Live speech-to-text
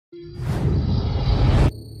We're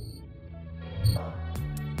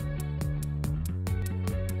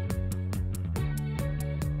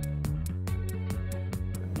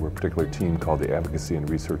a particular team called the Advocacy and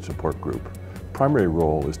Research Support Group. Primary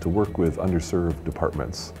role is to work with underserved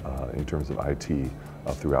departments in terms of IT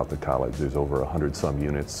throughout the college. There's over 100 some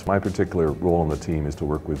units. My particular role on the team is to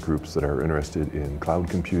work with groups that are interested in cloud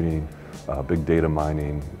computing, big data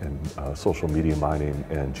mining, and social media mining,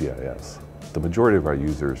 and GIS. The majority of our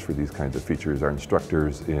users for these kinds of features are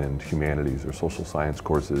instructors in humanities or social science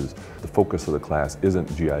courses. The focus of the class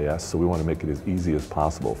isn't GIS, so we want to make it as easy as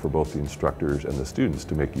possible for both the instructors and the students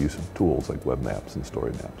to make use of tools like web maps and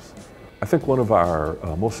story maps. I think one of our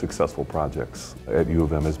most successful projects at U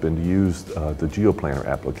of M has been to use the GeoPlanner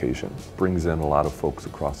application. It brings in a lot of folks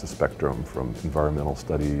across the spectrum from environmental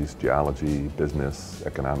studies, geology, business,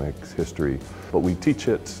 economics, history, but we teach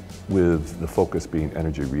it with the focus being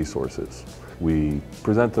energy resources. We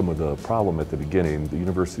present them with a problem at the beginning. The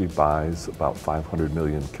university buys about 500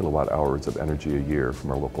 million kilowatt hours of energy a year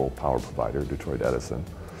from our local power provider, Detroit Edison.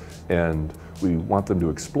 And we want them to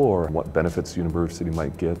explore what benefits the university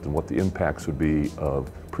might get and what the impacts would be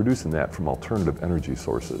of producing that from alternative energy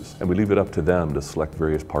sources. And we leave it up to them to select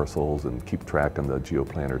various parcels and keep track on the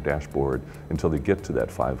GeoPlanner dashboard until they get to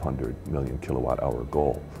that 500 million kilowatt hour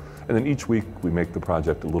goal. And then each week we make the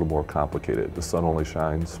project a little more complicated. The sun only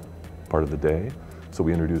shines part of the day, so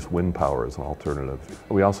we introduce wind power as an alternative.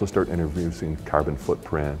 We also start introducing carbon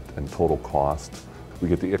footprint and total cost. We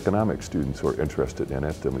get the economic students who are interested in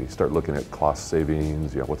it, and we start looking at cost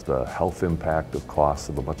savings, what's the health impact of costs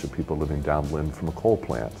of a bunch of people living downwind from a coal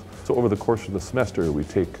plant. So over the course of the semester, we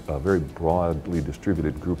take a very broadly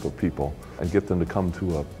distributed group of people and get them to come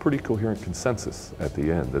to a pretty coherent consensus at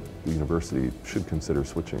the end that the university should consider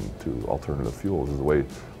switching to alternative fuels as a way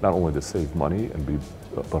not only to save money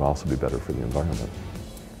but also be better for the environment.